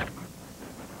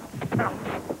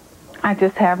 I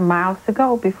just have miles to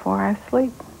go before I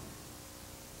sleep.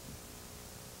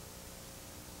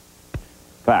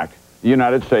 Fact, the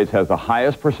United States has the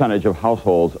highest percentage of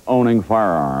households owning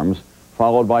firearms,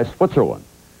 followed by Switzerland,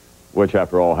 which,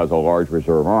 after all, has a large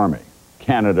reserve army.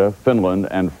 Canada, Finland,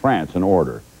 and France in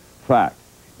order. Fact,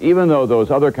 even though those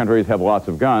other countries have lots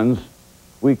of guns,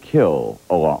 we kill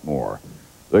a lot more.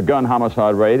 The gun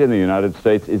homicide rate in the United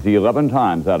States is 11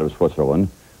 times that of Switzerland,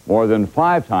 more than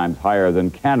 5 times higher than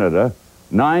Canada,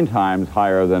 9 times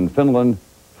higher than Finland,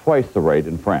 twice the rate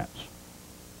in France.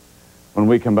 When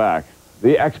we come back,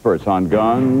 the experts on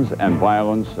guns and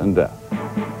violence and death.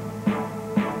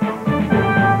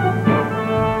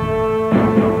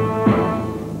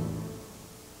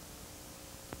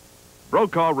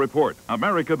 Brokaw Report,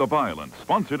 America the Violent,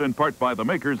 sponsored in part by the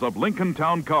makers of Lincoln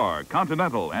Town Car,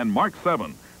 Continental, and Mark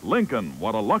 7. Lincoln,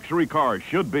 what a luxury car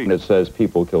should be. It says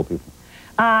people kill people.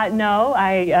 No,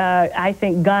 I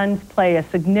think guns play a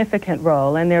significant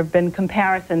role, and there have been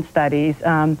comparison studies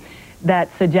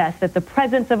that suggest that the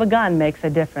presence of a gun makes a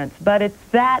difference. But it's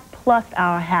that plus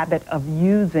our habit of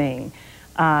using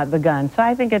the gun. So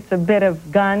I think it's a bit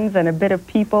of guns and a bit of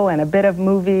people and a bit of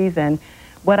movies and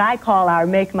what I call our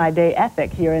Make My Day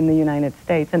ethic here in the United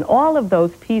States. And all of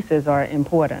those pieces are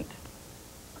important.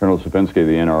 Colonel Sapinski,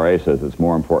 the NRA says it's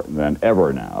more important than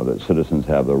ever now that citizens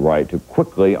have the right to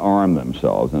quickly arm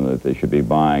themselves and that they should be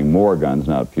buying more guns,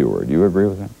 not fewer. Do you agree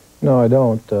with that? No, I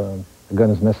don't. A gun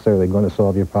is necessarily going to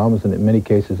solve your problems, and in many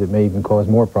cases it may even cause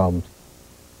more problems.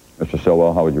 Mr.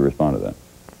 Stilwell, how would you respond to that?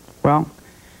 Well,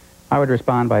 I would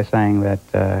respond by saying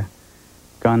that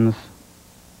guns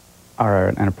are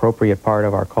an appropriate part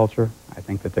of our culture. I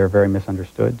think that they're very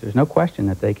misunderstood. There's no question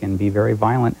that they can be very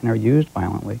violent and are used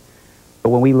violently. But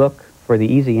when we look for the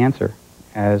easy answer,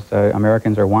 as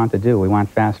Americans are wont to do, we want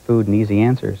fast food and easy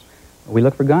answers, we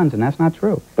look for guns, and that's not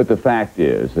true. But the fact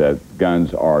is that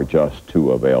guns are just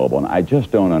too available, and I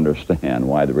just don't understand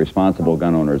why the responsible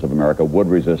gun owners of America would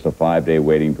resist a 5-day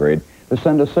waiting period to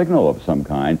send a signal of some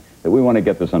kind that we want to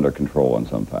get this under control in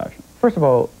some fashion. First of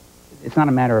all, it's not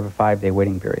a matter of a 5-day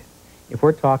waiting period. If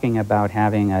we're talking about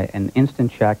having an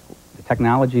instant check, the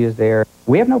technology is there.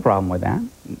 We have no problem with that.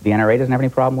 The NRA doesn't have any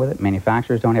problem with it.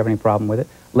 Manufacturers don't have any problem with it.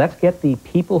 Let's get the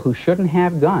people who shouldn't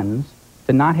have guns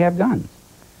to not have guns.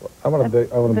 I want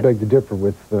to beg to differ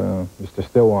with Mr.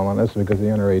 Stillwell on this because the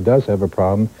NRA does have a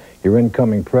problem. Your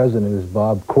incoming president is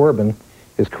Bob Corbin,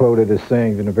 is quoted as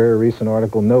saying in a very recent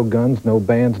article, no guns, no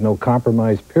bans, no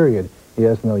compromise, period. He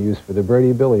has no use for the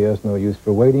Brady Bill. He has no use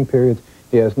for waiting periods.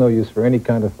 He has no use for any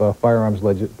kind of firearms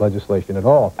legislation at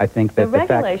all. I think that the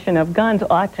regulation of guns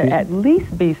ought to at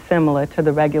least be similar to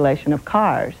the regulation of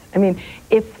cars. I mean,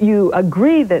 if you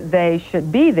agree that they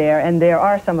should be there, and there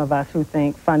are some of us who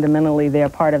think fundamentally they're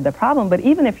part of the problem, but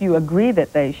even if you agree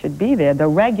that they should be there, the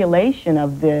regulation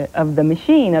of the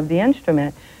machine, of the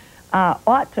instrument,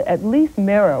 ought to at least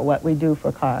mirror what we do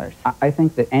for cars. I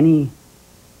think that any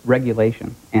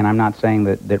regulation, and I'm not saying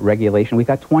that regulation, we've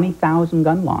got 20,000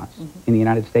 gun laws in the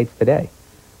United States today,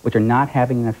 which are not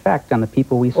having an effect on the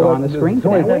people we saw on the screen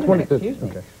today. Excuse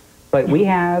me. But we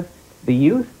have the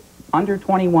youth under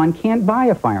 21 can't buy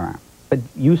a firearm, but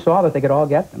you saw that they could all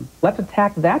get them. Let's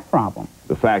attack that problem.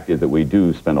 The fact is that we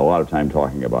do spend a lot of time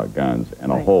talking about guns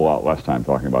and a whole lot less time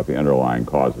talking about the underlying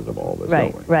causes of all this,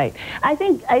 don't we? Right. I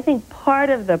think part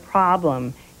of the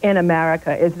problem in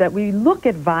America is that we look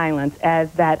at violence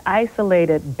as that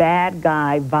isolated bad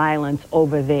guy violence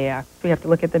over there. We have to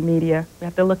look at the media, we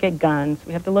have to look at guns,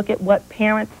 we have to look at what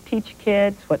parents teach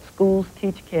kids, what schools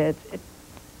teach kids,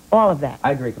 all of that.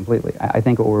 I agree completely. I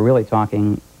think what we're really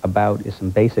talking about is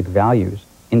some basic values,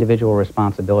 individual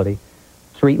responsibility,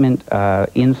 treatment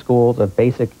in schools of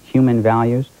basic human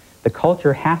values. The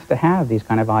culture has to have these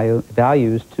kind of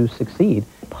values to succeed.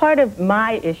 Part of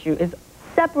my issue is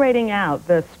separating out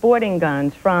the sporting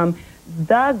guns from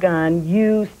the gun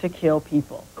used to kill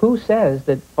people. Who says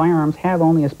that firearms have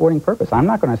only a sporting purpose? I'm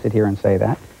not going to sit here and say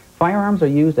that. Firearms are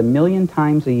used 1 million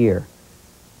times a year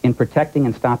in protecting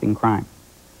and stopping crime.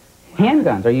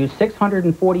 Handguns are used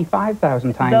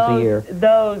 645,000 times a year.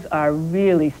 Those are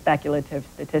really speculative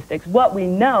statistics. What we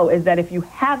know is that if you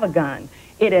have a gun,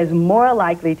 it is more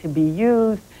likely to be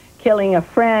used killing a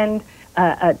friend,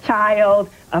 a child,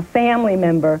 a family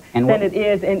member, than it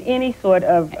is in any sort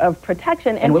of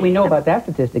protection. And what we know about that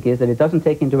statistic is that it doesn't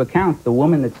take into account the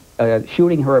woman that's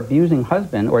shooting her abusing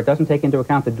husband, or it doesn't take into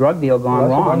account the drug deal gone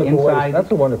wrong inside.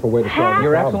 That's a wonderful way to solve the problem.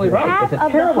 You're absolutely right. It's a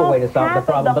terrible way to solve the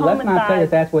problem, but let's not say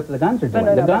that that's what the guns are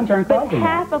doing. The guns aren't causing that.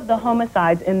 Half of the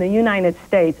homicides in the United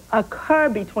States occur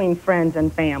between friends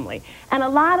and family. And a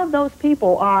lot of those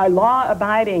people are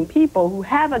law-abiding people who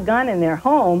have a gun in their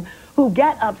home, who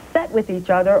get upset with each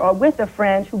other or with a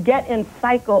friend, who get in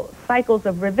cycles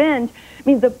of revenge. I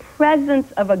mean, the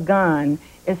presence of a gun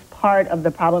is part of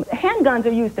the problem. Handguns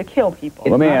are used to kill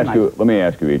people. Let me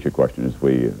ask you each a question as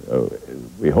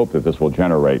we hope that this will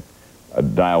generate a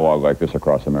dialogue like this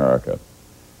across America.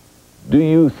 Do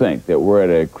you think that we're at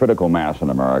a critical mass in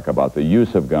America about the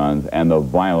use of guns and the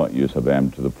violent use of them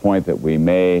to the point that we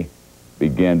may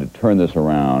begin to turn this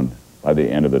around by the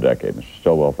end of the decade? Mr.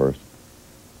 Stillwell first.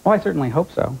 Well, I certainly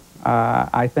hope so.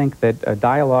 I think that a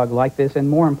dialogue like this, and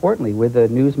more importantly, with the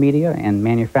news media and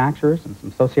manufacturers and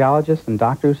some sociologists and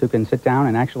doctors who can sit down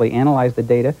and actually analyze the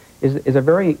data, is a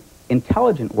very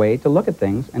intelligent way to look at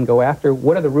things and go after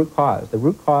what are the root cause. The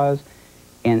root cause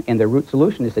and the root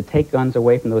solution is to take guns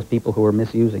away from those people who are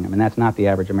misusing them, and that's not the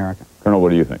average American. Colonel, what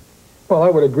do you think? Well, I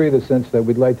would agree in the sense that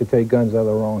we'd like to take guns out of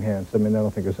the wrong hands. I mean, I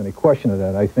don't think there's any question of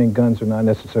that. I think guns are not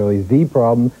necessarily the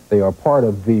problem. They are part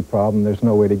of the problem. There's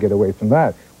no way to get away from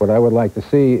that. What I would like to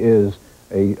see is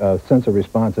a sense of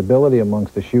responsibility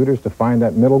amongst the shooters to find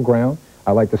that middle ground.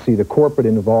 I like to see the corporate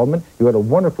involvement. You had a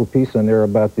wonderful piece on there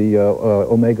about the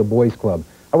Omega Boys Club.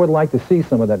 I would like to see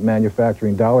some of that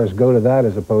manufacturing dollars go to that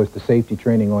as opposed to safety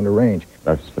training on the range.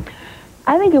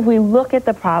 I think if we look at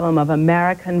the problem of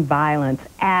American violence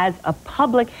as a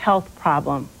public health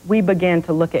problem, we begin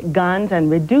to look at guns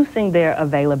and reducing their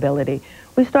availability.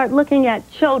 We start looking at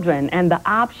children and the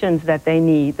options that they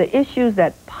need. The issues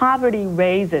that poverty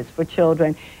raises for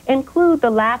children include the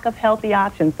lack of healthy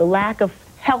options, the lack of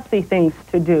healthy things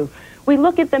to do. We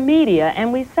look at the media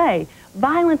and we say,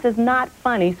 violence is not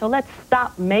funny, so let's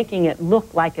stop making it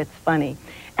look like it's funny.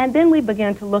 And then we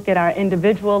begin to look at our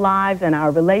individual lives and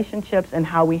our relationships and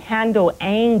how we handle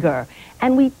anger.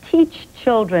 And we teach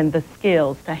children the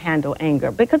skills to handle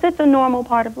anger because it's a normal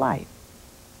part of life.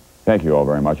 Thank you all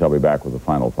very much. I'll be back with a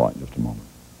final thought in just a moment.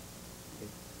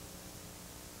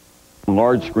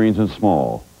 Large screens and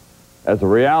small. As the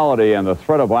reality and the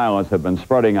threat of violence have been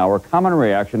spreading, our common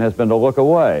reaction has been to look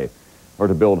away, or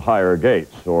to build higher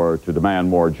gates, or to demand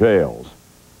more jails.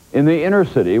 In the inner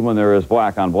city, when there is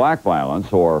black-on-black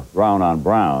violence, or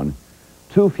brown-on-brown,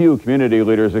 too few community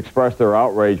leaders express their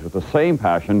outrage with the same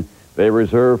passion they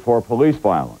reserve for police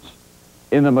violence.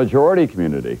 In the majority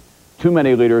community, too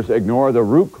many leaders ignore the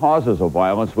root causes of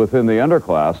violence within the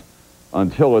underclass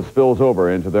until it spills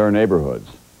over into their neighborhoods.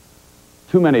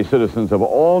 Too many citizens of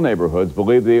all neighborhoods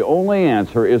believe the only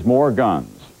answer is more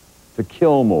guns, to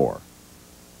kill more.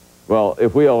 Well,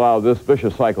 if we allow this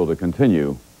vicious cycle to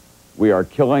continue, we are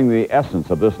killing the essence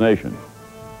of this nation,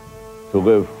 to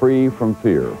live free from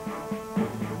fear.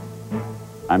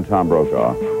 I'm Tom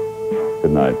Brokaw.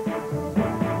 Good night.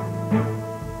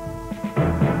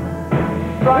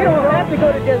 We don't have to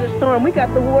go to Desert Storm. We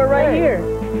got the war right here.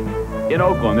 In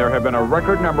Oakland, there have been a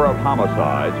record number of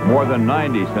homicides, more than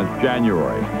 90 since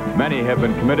January. Many have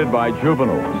been committed by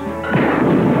juveniles.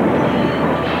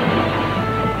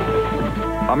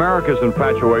 America's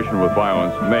infatuation with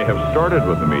violence may have started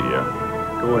with the media.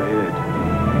 Go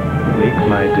ahead. Make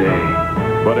my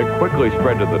day. But it quickly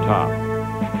spread to the top.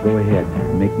 Go ahead.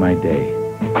 Make my day.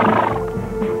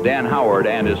 Dan Howard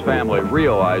and his family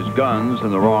realize guns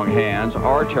in the wrong hands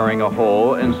are tearing a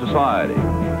hole in society.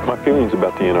 My feelings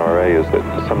about the NRA is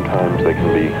that sometimes they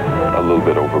can be a little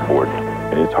bit overboard.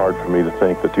 It's hard for me to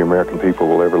think that the American people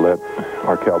will ever let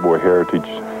our cowboy heritage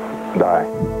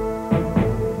die.